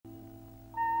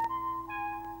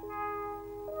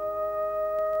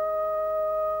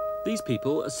These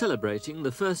people are celebrating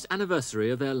the first anniversary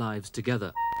of their lives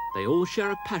together. They all share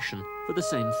a passion for the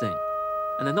same thing.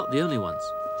 And they're not the only ones.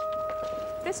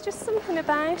 There's just something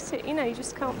about it, you know, you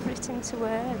just can't put it into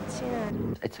words, you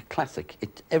know. It's a classic.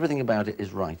 Everything about it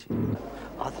is right.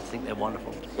 I think they're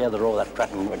wonderful. Yeah, they're all that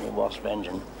Pratt & Whitney Wasp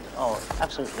engine. Oh,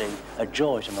 absolutely a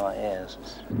joy to my ears.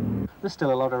 There's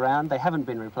still a lot around. They haven't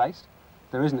been replaced.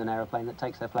 There isn't an aeroplane that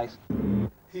takes their place.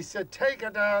 He said, take her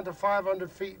down to 500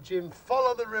 feet, Jim,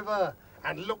 follow the river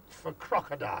and look for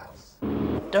crocodiles.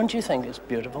 Don't you think it's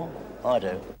beautiful? I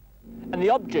do. And the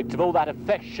object of all that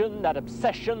affection, that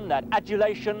obsession, that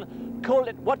adulation, call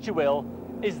it what you will,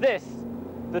 is this,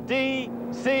 the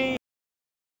DC3.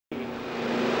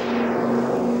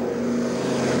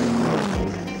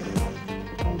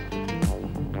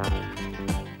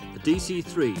 The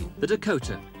DC3, the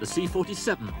Dakota, the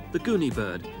C-47, the Goonie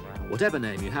Bird. Whatever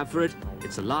name you have for it,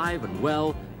 it's alive and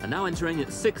well, and now entering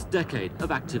its 6th decade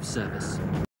of active service.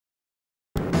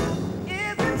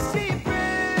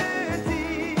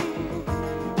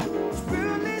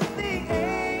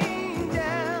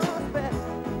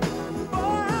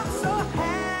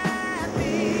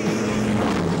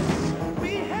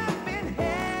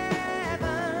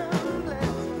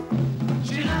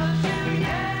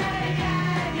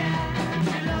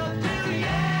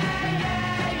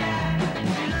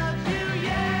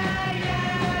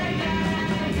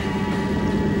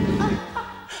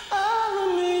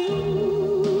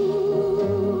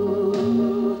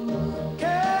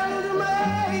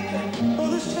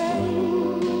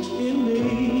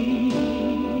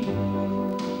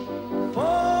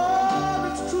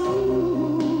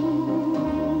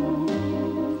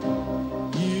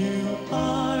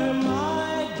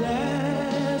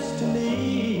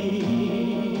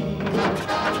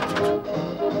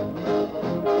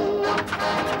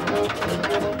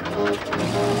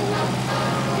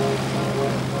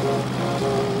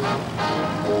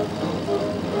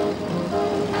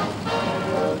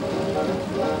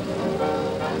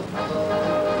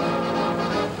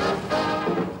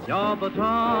 You're the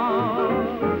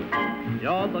top,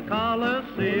 you're the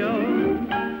Coliseum,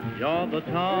 you're the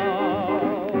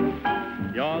top,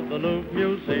 you're the Louvre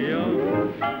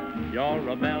Museum, you're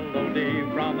a melody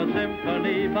from a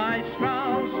symphony by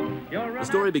Strauss. The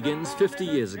story begins 50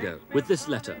 years ago with this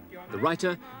letter. The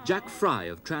writer, Jack Fry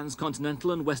of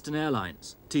Transcontinental and Western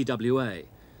Airlines, TWA.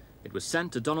 It was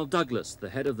sent to Donald Douglas, the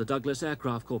head of the Douglas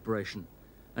Aircraft Corporation.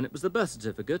 And it was the birth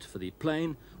certificate for the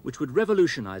plane which would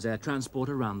revolutionize air transport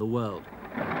around the world.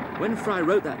 When Fry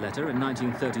wrote that letter in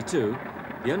 1932,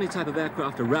 the only type of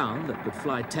aircraft around that could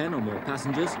fly 10 or more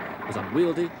passengers was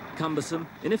unwieldy, cumbersome,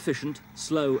 inefficient,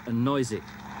 slow and noisy.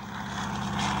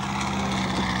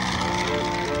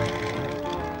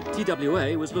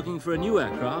 TWA was looking for a new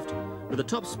aircraft with a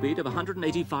top speed of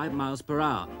 185 miles per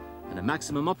hour and a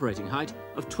maximum operating height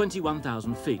of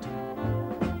 21,000 feet.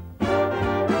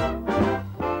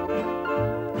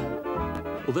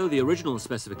 Although the original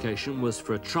specification was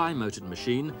for a tri-motored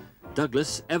machine,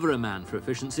 Douglas, ever a man for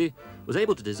efficiency, was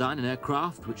able to design an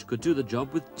aircraft which could do the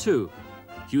job with two.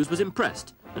 Hughes was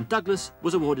impressed, and Douglas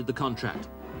was awarded the contract.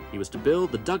 He was to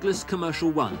build the Douglas Commercial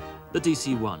One, the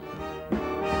DC-1.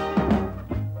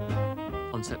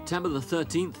 On September the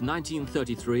 13th,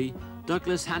 1933,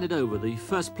 Douglas handed over the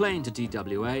first plane to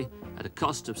TWA at a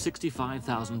cost of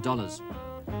 $65,000.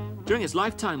 During its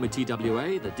lifetime with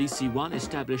TWA, the DC-1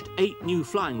 established 8 new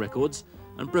flying records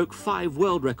and broke 5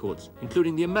 world records,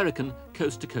 including the American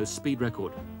coast-to-coast speed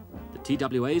record. The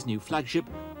TWA's new flagship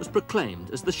was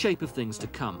proclaimed as the shape of things to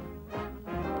come.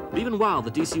 But even while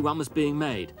the DC-1 was being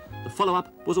made, the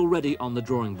follow-up was already on the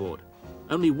drawing board.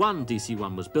 Only one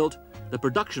DC-1 was built. The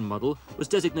production model was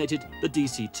designated the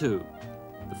DC-2.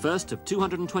 The first of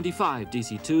 225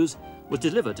 DC-2s was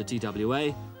delivered to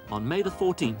TWA on May the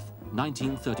 14th,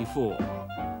 1934.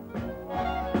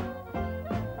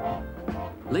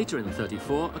 Later in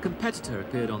 1934, a competitor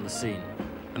appeared on the scene.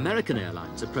 American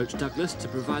Airlines approached Douglas to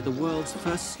provide the world's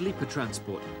first sleeper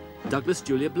transport. Douglas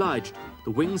duly obliged.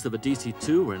 The wings of a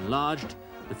DC-2 were enlarged,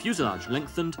 the fuselage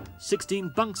lengthened,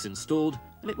 16 bunks installed,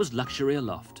 and it was luxury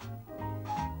aloft.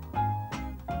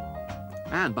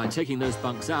 And by taking those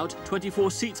bunks out,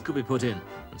 24 seats could be put in,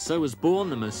 and so was born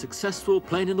the most successful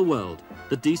plane in the world,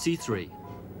 the DC-3.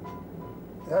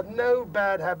 They had no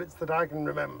bad habits that I can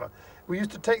remember. We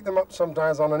used to take them up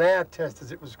sometimes on an air test,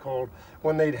 as it was called,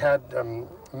 when they'd had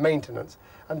maintenance,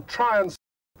 and try and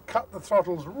cut the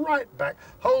throttles right back,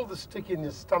 hold the stick in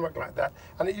your stomach like that,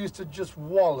 and it used to just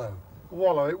wallow.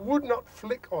 It would not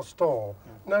flick or stall.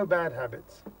 No bad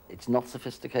habits. It's not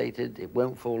sophisticated, it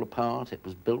won't fall apart, it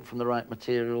was built from the right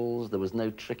materials, there was no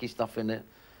tricky stuff in it.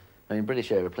 I mean,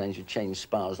 British aeroplanes, you change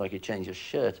spars like you change a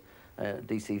shirt.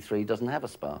 DC3 doesn't have a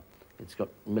spar. It's got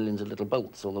millions of little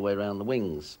bolts all the way around the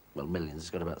wings. Well, millions, it's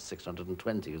got about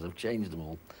 620 because I've changed them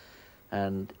all.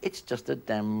 And it's just a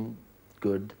damn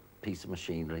good piece of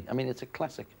machinery. I mean, it's a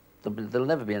classic. There'll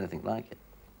never be anything like it.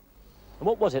 And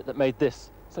what was it that made this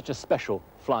such a special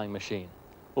flying machine?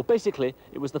 Well, basically,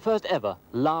 it was the first ever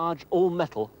large,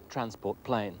 all-metal transport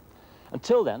plane.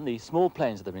 Until then, the small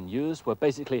planes that had been used were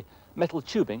basically metal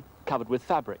tubing covered with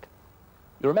fabric.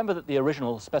 You remember that the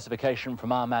original specification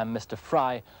from our man, Mr.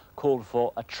 Fry, called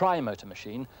for a tri-motor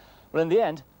machine. Well, in the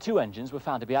end, 2 engines were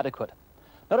found to be adequate.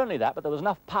 Not only that, but there was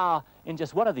enough power in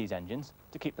just one of these engines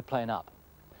to keep the plane up.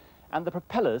 And the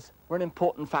propellers were an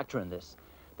important factor in this.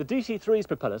 The DC3's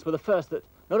propellers were the first that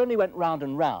not only went round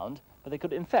and round, but they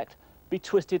could, in fact, be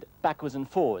twisted backwards and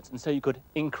forwards, and so you could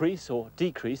increase or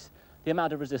decrease the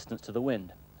amount of resistance to the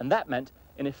wind. And that meant,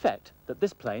 in effect, that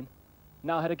this plane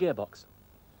now had a gearbox.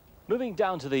 Moving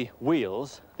down to the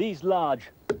wheels, these large,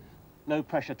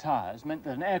 low-pressure tyres meant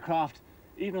that an aircraft,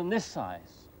 even on this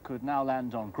size, could now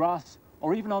land on grass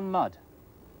or even on mud.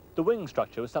 The wing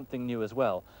structure was something new as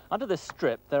well. Under this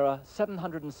strip, there are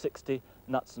 760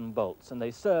 nuts and bolts, and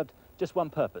they served just one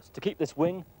purpose, to keep this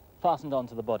wing fastened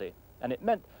onto the body. And it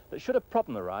meant that should a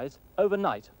problem arise,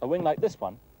 overnight, a wing like this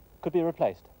one could be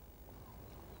replaced.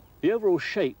 The overall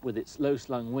shape with its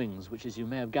low-slung wings, which, as you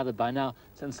may have gathered by now,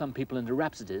 sends some people into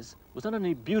rhapsodies, was not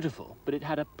only beautiful, but it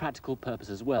had a practical purpose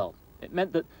as well. It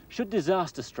meant that should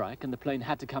disaster strike and the plane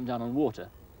had to come down on water,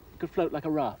 it could float like a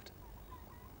raft.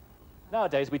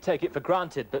 Nowadays, we take it for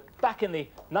granted, but back in the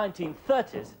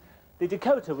 1930s, the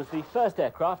Dakota was the first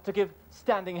aircraft to give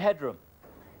standing headroom.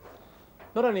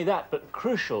 Not only that, but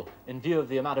crucial in view of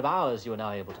the amount of hours you were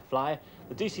now able to fly,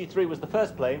 the DC3 was the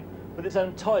first plane with its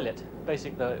own toilet,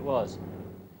 basic though it was.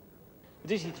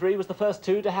 The DC3 was the first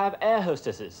too to have air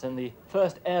hostesses, and the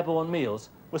first airborne meals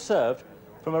were served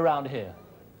from around here.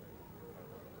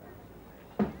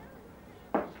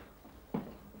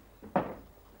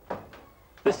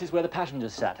 This is where the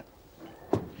passengers sat.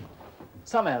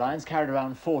 Some airlines carried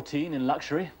around 14 in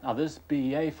luxury, others,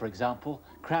 BEA for example,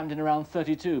 crammed in around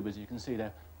 32, but as you can see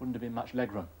there wouldn't have been much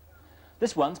legroom.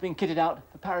 This one's been kitted out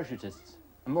for parachutists,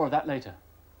 and more of that later.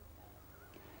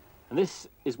 And this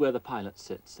is where the pilot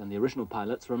sits, and the original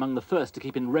pilots were among the first to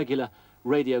keep in regular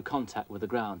radio contact with the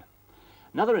ground.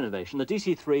 Another innovation, the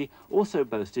DC3 also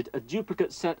boasted a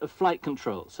duplicate set of flight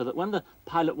controls, so that when the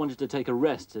pilot wanted to take a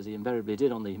rest, as he invariably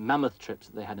did on the mammoth trips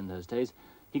that they had in those days,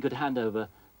 he could hand over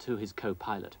to his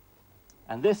co-pilot.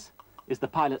 And this is the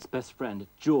pilot's best friend,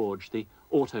 George, the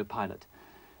autopilot.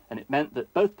 And it meant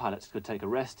that both pilots could take a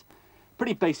rest.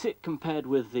 Pretty basic compared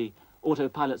with the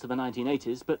autopilots of the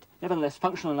 1980s, but nevertheless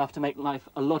functional enough to make life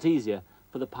a lot easier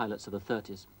for the pilots of the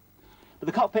 30s. But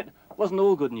the cockpit wasn't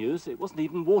all good news. It wasn't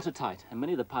even watertight, and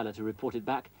many of the pilots who reported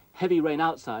back heavy rain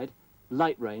outside,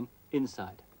 light rain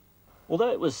inside.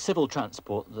 Although it was civil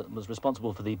transport that was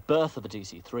responsible for the birth of the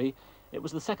DC3, it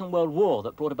was the Second World War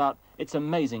that brought about its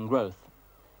amazing growth.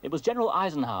 It was General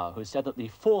Eisenhower who said that the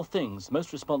 4 things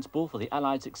most responsible for the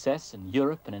Allied success in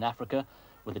Europe and in Africa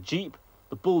were the Jeep,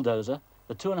 the bulldozer,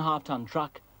 the 2.5-ton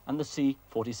truck, and the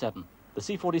C-47. The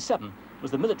C-47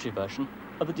 was the military version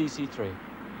of the DC3.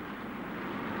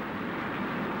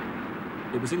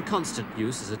 It was in constant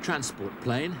use as a transport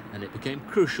plane, and it became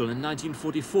crucial in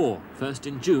 1944, first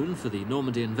in June for the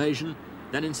Normandy invasion,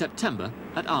 then in September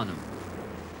at Arnhem.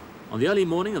 On the early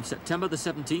morning of September the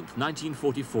 17th,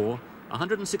 1944,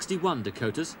 161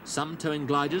 Dakotas, some towing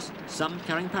gliders, some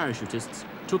carrying parachutists,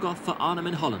 took off for Arnhem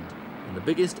in Holland, in the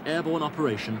biggest airborne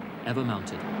operation ever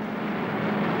mounted.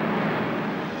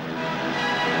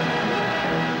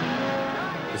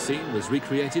 The scene was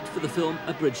recreated for the film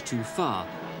A Bridge Too Far,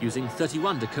 using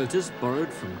 31 Dakotas borrowed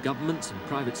from government and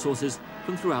private sources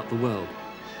from throughout the world.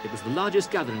 It was the largest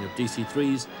gathering of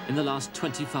DC-3s in the last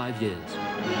 25 years.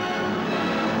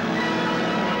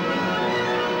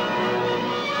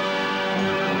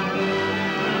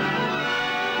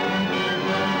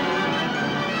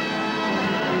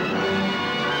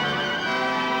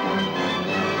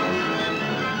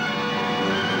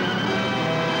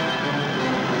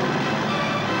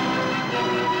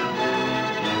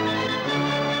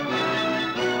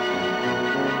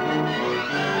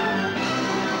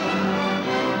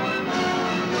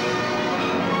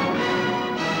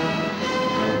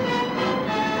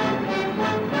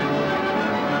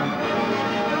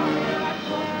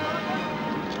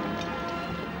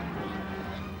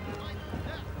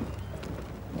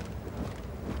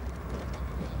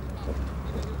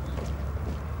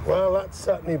 Well, that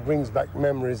certainly brings back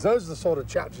memories. Those are the sort of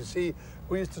chaps, you see,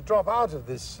 who used to drop out of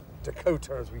this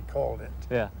Dakota, as we called it.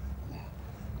 Yeah.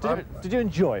 Did you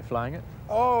enjoy flying it?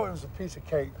 Oh, it was a piece of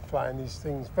cake flying these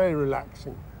things. Very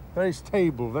relaxing, very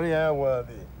stable, very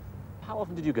airworthy. How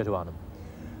often did you go to Arnhem?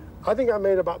 I think I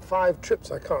made about 5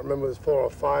 trips. I can't remember if it was 4 or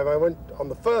 5. I went on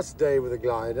the first day with a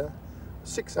glider,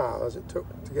 6 hours it took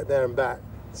to get there and back.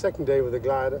 Second day with a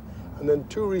glider, and then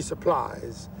 2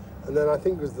 resupplies. And then I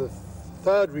think it was the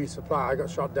 3rd resupply I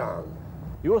got shot down.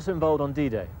 You were also involved on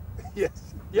D-Day.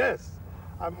 Yes, yes.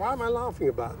 Why am I laughing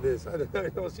about this? I don't know,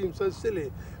 it all seems so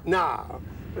silly now.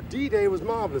 But D-Day was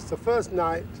marvellous. The first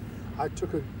night I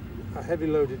took a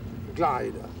heavy-loaded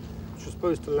glider, which was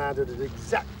supposed to land at an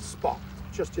exact spot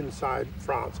just inside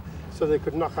France, so they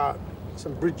could knock out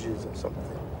some bridges or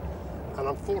something. And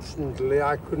unfortunately,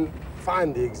 I couldn't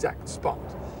find the exact spot.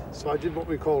 So I did what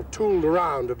we call tooled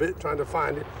around a bit, trying to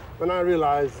find it. When I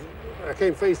realized, I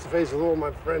came face to face with all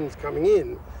my friends coming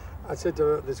in, I said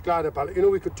to this glider pilot, you know,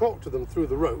 we could talk to them through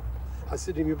the rope. I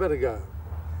said to him, you better go.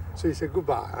 So he said,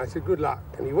 goodbye. I said, good luck.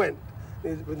 And he went.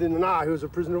 Within an hour, he was a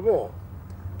prisoner of war.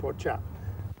 Poor chap.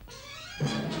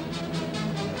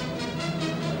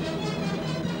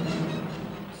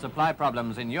 Supply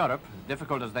problems in Europe,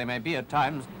 difficult as they may be at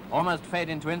times, almost fade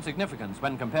into insignificance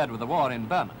when compared with the war in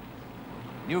Burma.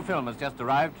 New film has just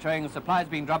arrived showing supplies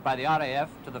being dropped by the RAF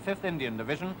to the 5th Indian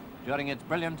Division during its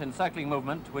brilliant encircling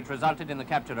movement, which resulted in the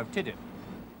capture of Tidib.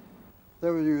 They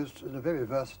were used in a very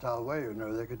versatile way, you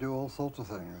know. They could do all sorts of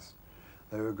things.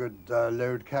 They were good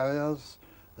load carriers.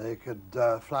 They could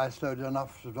fly slowly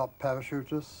enough to drop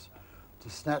parachutists, to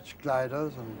snatch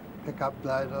gliders and pick up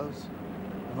gliders,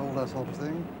 and all that sort of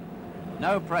thing.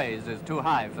 No praise is too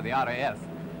high for the RAF.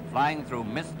 Flying through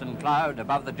mist and cloud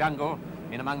above the jungle,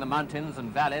 in among the mountains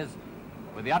and valleys,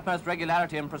 with the utmost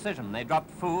regularity and precision, they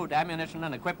dropped food, ammunition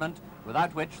and equipment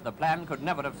without which the plan could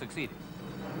never have succeeded.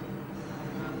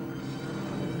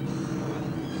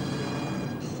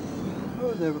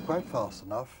 Oh, they were quite fast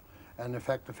enough, and in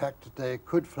fact the fact that they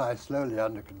could fly slowly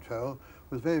under control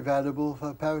was very valuable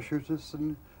for parachutists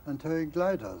and towing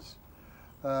gliders.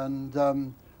 And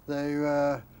they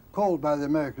were called by the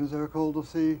Americans, they were called the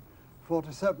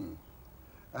C-47.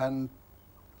 And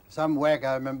some wag,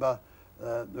 I remember,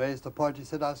 raised the point. He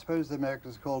said, I suppose the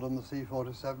Americans called them the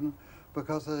C-47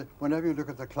 because whenever you look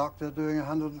at the clock, they're doing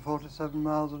 147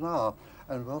 miles an hour.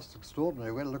 And most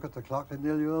extraordinary, when you look at the clock, they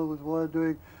nearly always were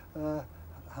doing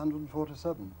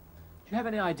 147. Do you have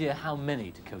any idea how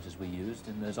many Dakotas were used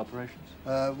in those operations?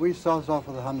 We started off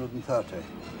with 130.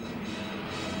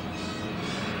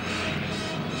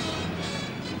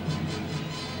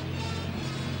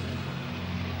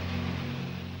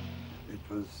 It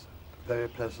was very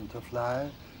pleasant to fly.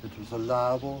 It was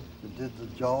reliable. It did the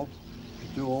job. It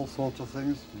could do all sorts of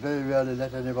things. Very rarely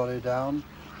let anybody down.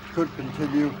 It could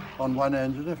continue on one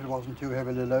engine if it wasn't too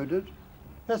heavily loaded.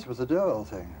 Yes, it was a dear old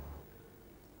thing.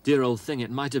 Dear old thing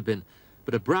it might have been,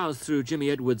 but a browse through Jimmy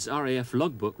Edwards' RAF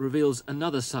logbook reveals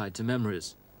another side to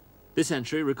memories. This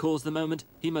entry recalls the moment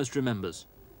he most remembers.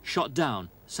 Shot down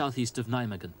southeast of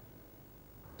Nijmegen.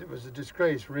 It was a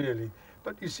disgrace, really.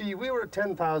 But you see, we were at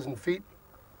 10,000 feet.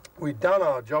 We'd done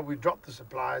our job. We dropped the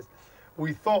supplies.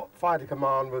 We thought Fighter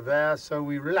Command were there, so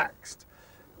we relaxed,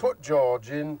 put George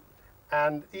in,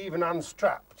 and even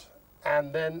unstrapped,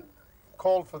 and then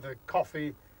called for the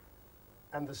coffee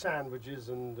and the sandwiches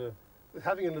and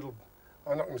having a little,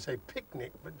 I'm not going to say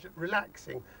picnic, but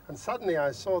relaxing. And suddenly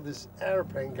I saw this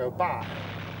airplane go by,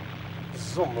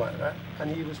 zoom like that, and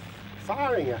he was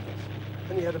firing at us.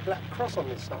 And he had a black cross on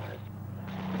his side.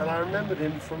 And I remembered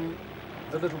him from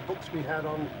the little books we had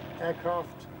on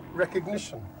aircraft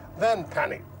recognition. Then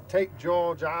panic, take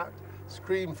George out,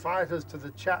 scream fighters to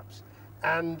the chaps,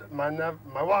 and my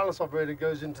wireless operator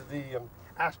goes into the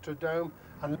Astrodome,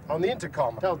 and on the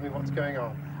intercom tells me what's going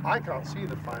on. I can't see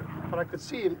the fighter, but I could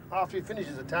see him after he finished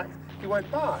his attack. He went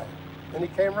by, and he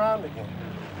came round again.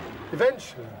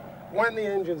 Eventually, when the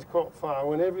engines caught fire,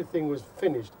 when everything was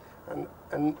finished, and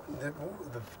the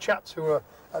chaps who were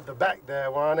at the back there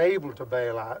were unable to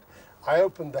bail out, I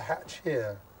opened the hatch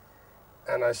here,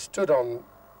 and I stood on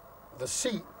the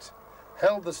seat,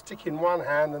 held the stick in one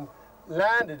hand, and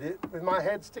landed it with my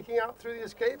head sticking out through the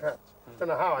escape hatch. Don't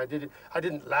know how I did it. I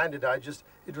didn't land it,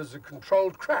 it was a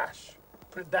controlled crash.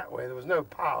 Put it that way, there was no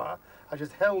power. I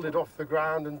just held it off the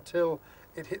ground until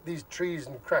it hit these trees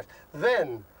and crashed.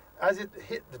 Then, as it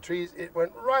hit the trees, it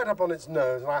went right up on its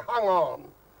nose, and I hung on.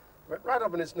 It went right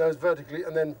up on its nose vertically,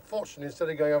 and then, fortunately, instead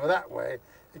of going over that way,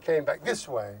 it came back this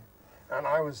way. And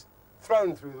I was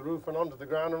thrown through the roof and onto the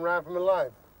ground and ran for my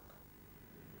life.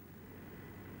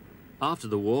 After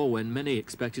the war, when many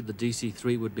expected the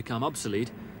DC3 would become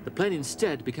obsolete, the plane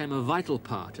instead became a vital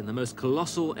part in the most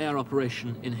colossal air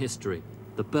operation in history,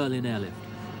 the Berlin airlift.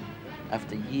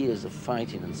 after years of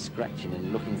fighting and scratching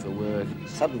and looking for work,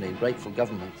 suddenly a grateful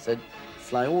government said,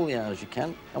 fly all the hours you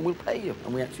can and we'll pay you.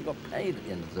 And we actually got paid at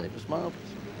the end of the day. It was marvellous.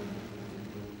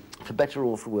 For better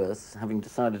or for worse, having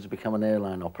decided to become an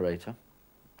airline operator,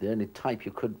 the only type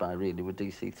you could buy really were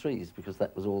DC3s because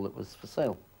that was all that was for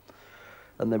sale.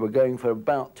 And they were going for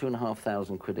about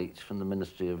 £2,500 each from the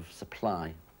Ministry of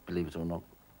Supply, believe it or not.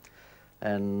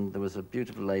 And there was a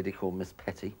beautiful lady called Miss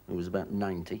Petty, who was about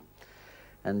 90,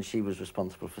 and she was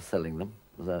responsible for selling them,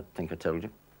 as I think I told you.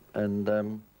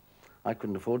 And I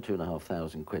couldn't afford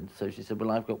 £2,500, so she said,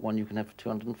 well, I've got one you can have for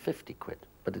 £250,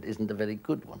 but it isn't a very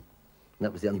good one. And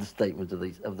that was the understatement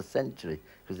of the century,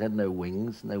 because it had no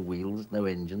wings, no wheels, no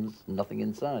engines, nothing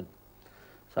inside.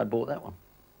 So I bought that one.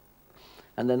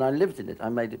 And then I lived in it. I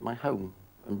made it my home.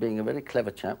 And being a very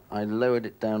clever chap, I lowered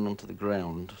it down onto the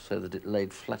ground so that it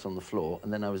laid flat on the floor,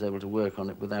 and then I was able to work on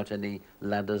it without any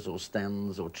ladders or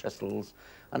stands or trestles.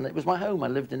 And it was my home. I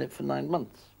lived in it for 9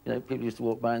 months. You know, people used to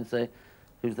walk by and say,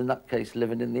 who's the nutcase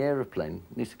living in the aeroplane?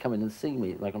 They used to come in and see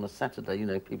me, like on a Saturday, you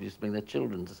know, people used to bring their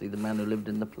children to see the man who lived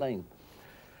in the plane.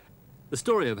 The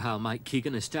story of how Mike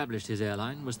Keegan established his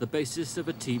airline was the basis of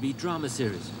a TV drama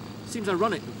series. It seems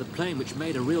ironic that the plane which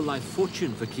made a real-life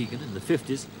fortune for Keegan in the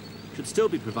 50s should still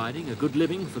be providing a good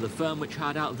living for the firm which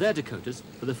hired out their Dakotas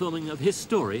for the filming of his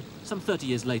story some 30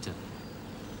 years later.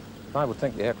 I would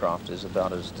think the aircraft is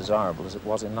about as desirable as it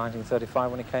was in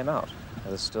 1935 when it came out.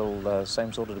 There's still the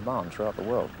same sort of demand throughout the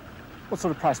world. What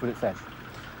sort of price would it fetch?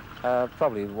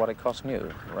 Probably what it cost new,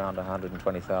 around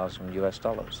 $120,000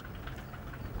 US.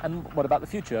 And what about the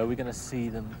future? Are we going to see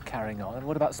them carrying on? And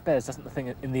what about spares? Doesn't the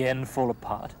thing in the end fall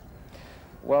apart?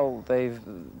 Well, they've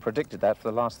predicted that for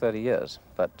the last 30 years,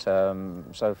 but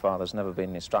so far there's never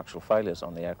been any structural failures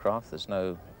on the aircraft. There's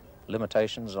no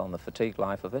limitations on the fatigue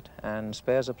life of it, and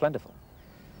spares are plentiful.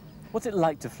 What's it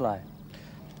like to fly?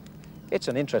 It's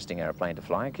an interesting airplane to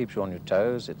fly. It keeps you on your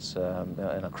toes. It's in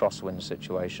a crosswind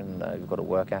situation. You've got to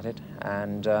work at it.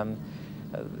 And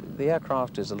the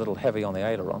aircraft is a little heavy on the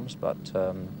ailerons, but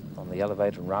on the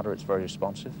elevator and rudder it's very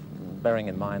responsive. And bearing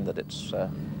in mind that it's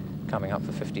coming up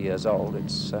for 50 years old,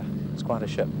 it's quite a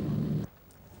ship.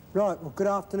 Right, well, good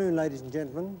afternoon, ladies and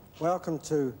gentlemen. Welcome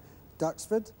to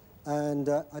Duxford, and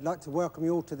I'd like to welcome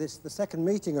you all to this, the second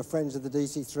meeting of Friends of the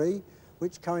DC3,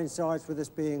 which coincides with us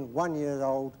being 1 year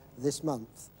old this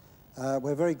month.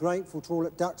 We're very grateful to all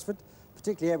at Duxford,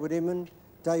 particularly Edward Inman,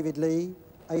 David Lee,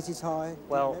 80s High.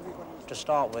 Well, to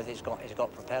start with, it's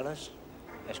got propellers.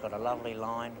 It's got a lovely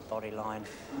line, body line,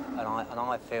 and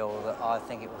I feel that I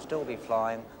think it will still be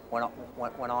flying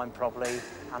when I'm probably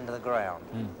under the ground.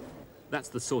 That's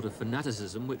the sort of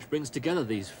fanaticism which brings together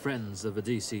these friends of a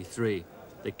DC3.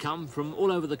 They come from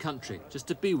all over the country just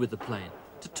to be with the plane,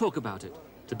 to talk about it,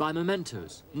 to buy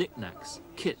mementos, knickknacks,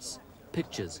 kits,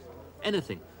 pictures,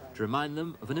 anything to remind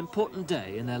them of an important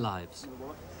day in their lives.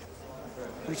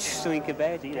 We just think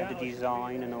about it, you know, the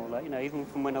design and all that, you know, even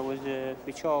from when I was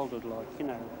my childhood, like, you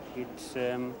know, it's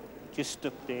just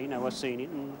stuck there, you know, I've seen it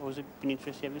and I've been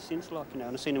interested ever since, like, you know,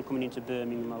 and I've seen them coming into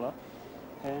Birmingham a lot,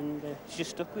 and it's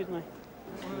just stuck with me.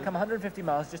 Come 150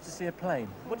 miles just to see a plane.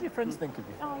 What do your friends think of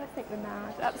you? Oh, I think we're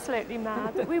mad, absolutely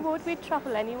mad. But we'd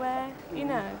travel anywhere, you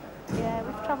know. Yeah,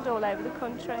 we've travelled all over the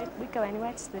country. We'd go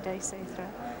anywhere to see the DC3.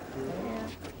 Yeah.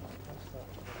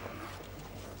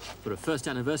 For a first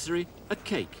anniversary, a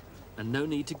cake, and no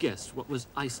need to guess what was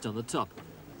iced on the top.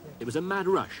 It was a mad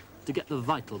rush to get the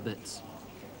vital bits.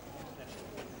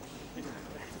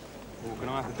 Well, can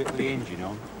I have a bit of the engine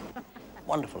on?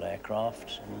 Wonderful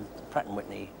aircraft, and the Pratt &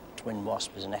 Whitney Twin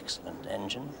Wasp is an excellent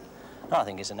engine. I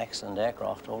think it's an excellent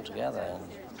aircraft altogether, and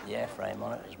the airframe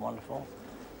on it is wonderful.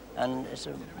 And it's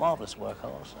a marvellous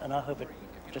workhorse, and I hope it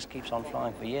just keeps on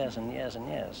flying for years and years and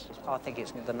years. I think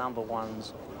it's the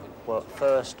 #1's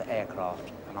first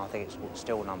aircraft, and I think it's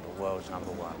still world's #1.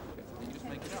 No,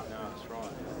 that's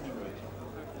right.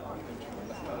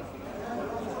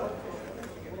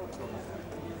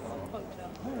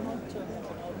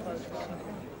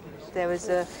 There was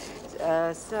a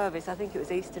service, I think it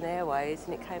was Eastern Airways,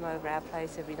 and it came over our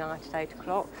place every night at 8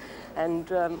 o'clock. And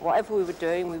whatever we were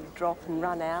doing, we would drop and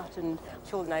run out, and I'm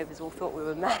sure the neighbours all thought we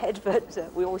were mad, but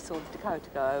we always saw the Dakota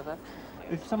go over.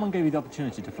 If someone gave you the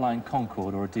opportunity to fly in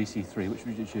Concorde or a DC3, which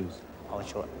would you choose? I would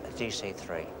choose a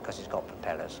DC3, because it's got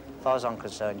propellers. As far as I'm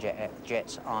concerned,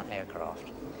 jets aren't aircraft.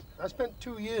 I spent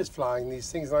 2 years flying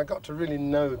these things, and I got to really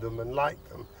know them and like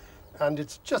them. And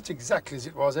it's just exactly as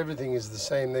it was. Everything is the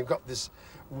same. They've got this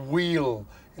wheel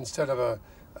instead of a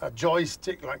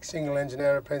joystick like single-engine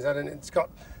aeroplanes had, and it's got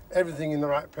everything in the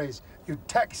right place. You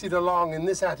taxi it along in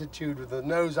this attitude with the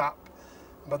nose up,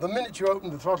 But the minute you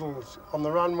opened the throttles on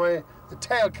the runway, the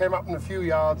tail came up in a few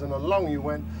yards and along you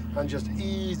went and just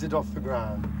eased it off the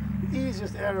ground. The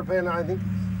easiest aeroplane I think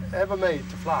ever made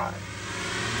to fly.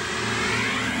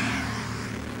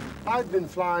 I'd been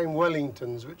flying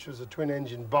Wellingtons, which was a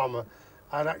twin-engine bomber.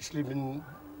 I'd actually been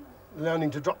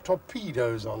learning to drop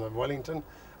torpedoes on a Wellington,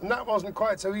 and that wasn't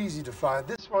quite so easy to fly.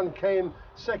 This one came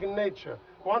second nature.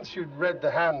 Once you'd read the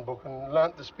handbook and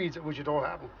learnt the speeds at which it all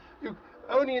happened,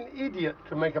 only an idiot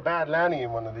could make a bad landing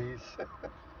in one of these.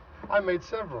 I made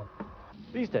several.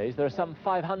 These days, there are some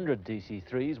 500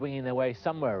 DC3s winging their way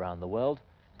somewhere around the world,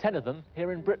 10 of them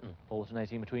here in Britain,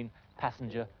 alternating between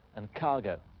passenger and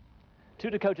cargo. Two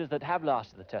Dakotas that have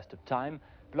lasted the test of time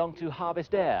belong to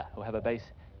Harvest Air, who have a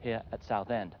base here at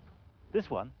Southend. This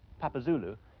one, Papa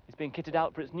Zulu, is being kitted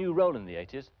out for its new role in the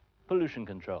 80s, pollution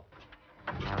control.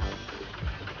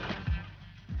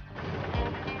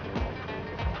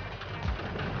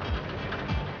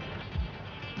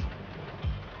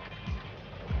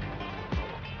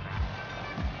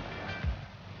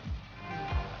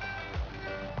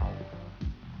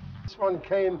 This one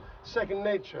came second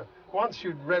nature. Once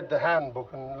you'd read the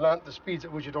handbook and learnt the speeds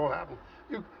at which it all happened,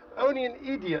 only an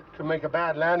idiot could make a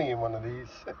bad landing in one of these.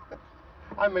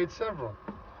 I made several.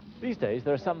 These days,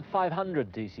 there are some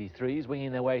 500 DC3s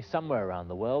winging their way somewhere around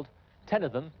the world, 10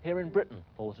 of them here in Britain,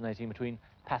 alternating between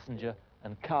passenger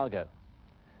and cargo.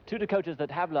 Two Dakotas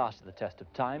that have lasted the test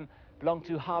of time belong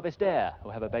to Harvest Air, who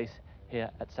have a base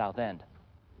here at Southend.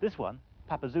 This one,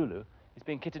 Papa Zulu, is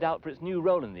being kitted out for its new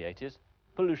role in the 80s,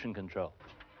 pollution control.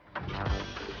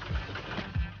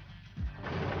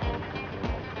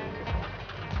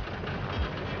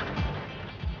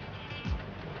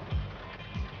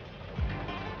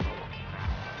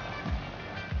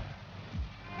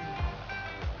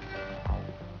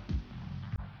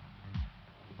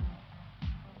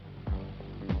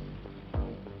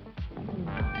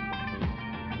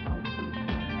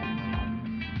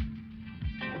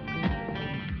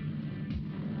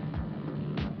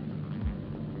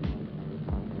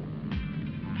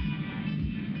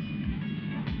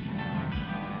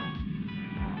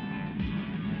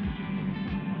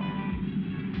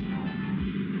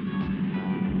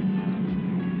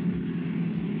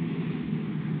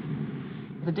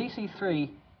 The DC3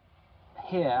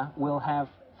 here will have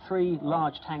 3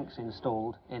 large tanks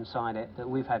installed inside it that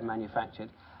we've had manufactured.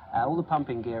 All the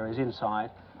pumping gear is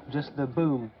inside, just the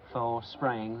boom for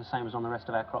spraying, the same as on the rest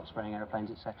of our crop spraying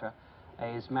aeroplanes, etc.,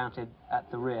 is mounted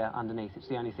at the rear underneath. It's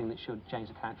the only thing that should change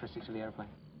the characteristics of the aeroplane.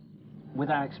 With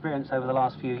our experience over the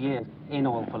last few years in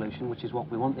oil pollution, which is what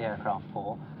we want the aircraft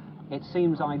for, it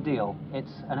seems ideal.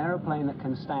 It's an aeroplane that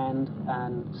can stand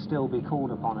and still be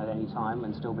called upon at any time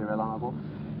and still be reliable.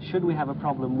 Should we have a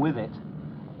problem with it,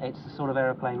 it's the sort of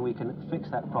aeroplane we can fix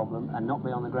that problem and not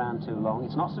be on the ground too long.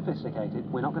 It's not sophisticated,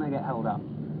 we're not going to get held up,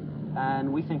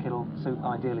 and we think it'll suit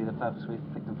ideally the purpose we've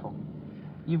picked them for.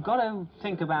 You've got to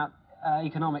think about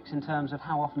economics in terms of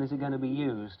how often is it going to be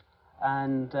used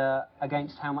and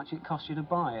against how much it costs you to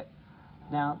buy it.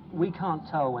 Now, we can't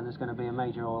tell when there's going to be a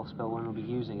major oil spill when we'll be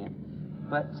using it,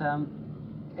 but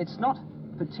it's not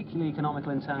particularly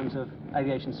economical in terms of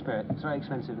aviation spirit. It's very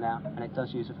expensive now, and it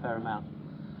does use a fair amount.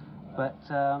 But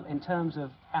in terms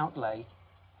of outlay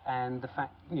and the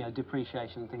fact,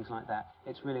 depreciation and things like that,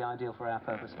 it's really ideal for our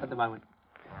purpose at the moment.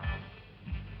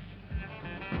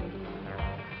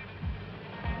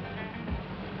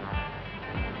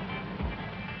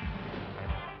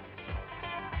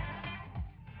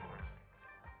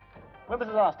 When was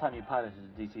the last time you piloted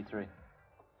a DC-3?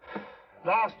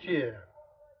 Last year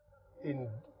in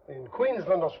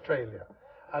Queensland, Australia.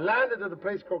 I landed at a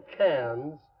place called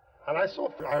Cairns, and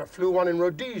I flew one in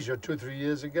Rhodesia 2 or 3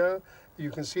 years ago.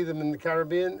 You can see them in the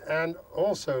Caribbean, and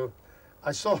also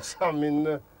I saw some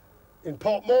in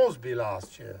Port Moresby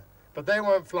last year, but they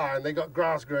weren't flying. They got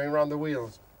grass growing around the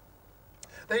wheels.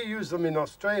 They use them in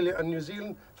Australia and New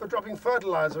Zealand for dropping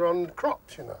fertilizer on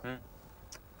crops, And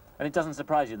it doesn't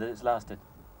surprise you that it's lasted?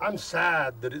 I'm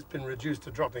sad that it's been reduced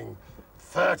to dropping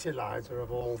fertilizer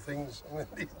of all things.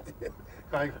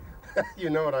 You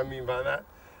know what I mean by that.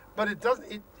 But it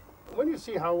doesn't, when you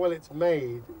see how well it's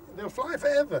made, they'll fly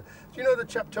forever. Do you know the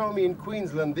chap told me in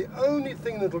Queensland the only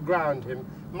thing that'll ground him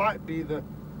might be the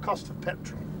cost of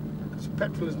petrol, because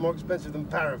petrol is more expensive than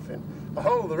paraffin.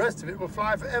 The rest of it will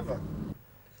fly forever.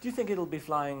 Do you think it'll be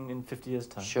flying in 50 years'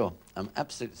 time? Sure, I'm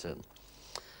absolutely certain.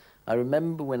 I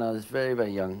remember when I was very,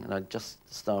 very young, and I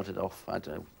just started off, I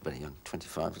don't know, very young,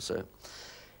 25 or so,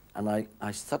 and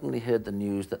I suddenly heard the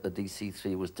news that the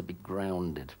DC-3 was to be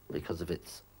grounded because of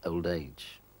its old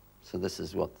age. So this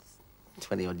is, what,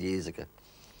 20-odd years ago.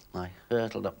 I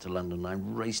hurtled up to London. I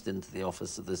raced into the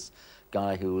office of this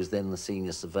guy who was then the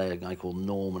senior surveyor, a guy called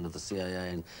Norman of the CIA,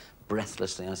 and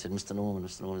breathlessly I said, Mr. Norman,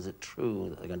 is it true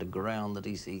that they're going to ground the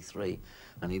DC3?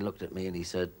 And he looked at me and he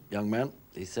said, young man,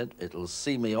 he said, it'll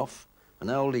see me off. And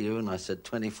how old are you? And I said,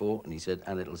 24. And he said,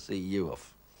 and it'll see you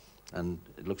off. And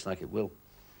it looks like it will.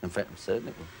 In fact, I'm certain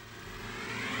it will.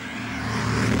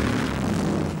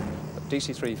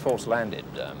 DC3 force landed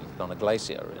on a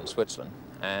glacier in Switzerland,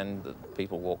 and the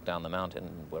people walked down the mountain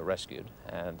and were rescued.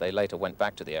 And they later went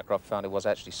back to the aircraft, found it was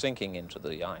actually sinking into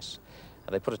the ice.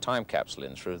 And they put a time capsule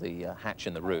in through the hatch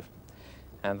in the roof.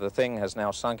 And the thing has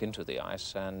now sunk into the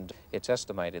ice, and it's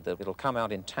estimated that it'll come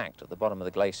out intact at the bottom of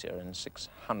the glacier in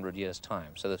 600 years'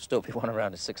 time. So there'll still be one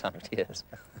around in 600 years.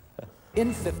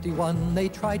 In 51, they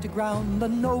tried to ground the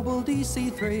noble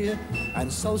DC3, and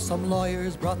so some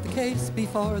lawyers brought the case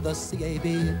before the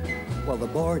CAB. Well, the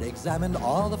board examined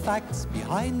all the facts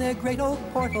behind their great oak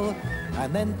portal,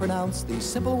 and then pronounced these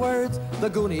simple words, the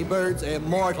Goonie bird's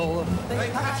immortal. They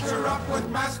patch her up with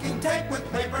masking tape, with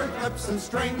paper clips and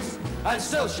strings, and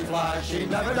still she flies, she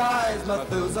never dies,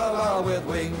 Methuselah with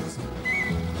wings.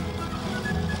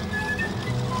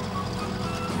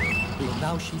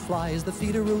 Now she flies the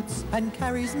feeder routes and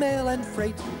carries mail and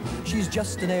freight. She's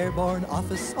just an airborne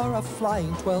office or a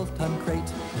flying 12-ton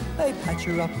crate. They patch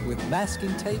her up with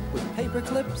masking tape, with paper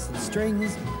clips and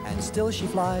strings, and still she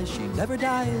flies, she never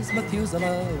dies,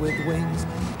 Methuselah with wings.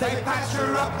 They patch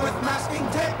her up with masking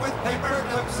tape, with paper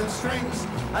clips and strings,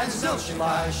 and still she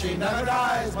flies, she never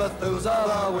dies,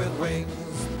 Methuselah with wings.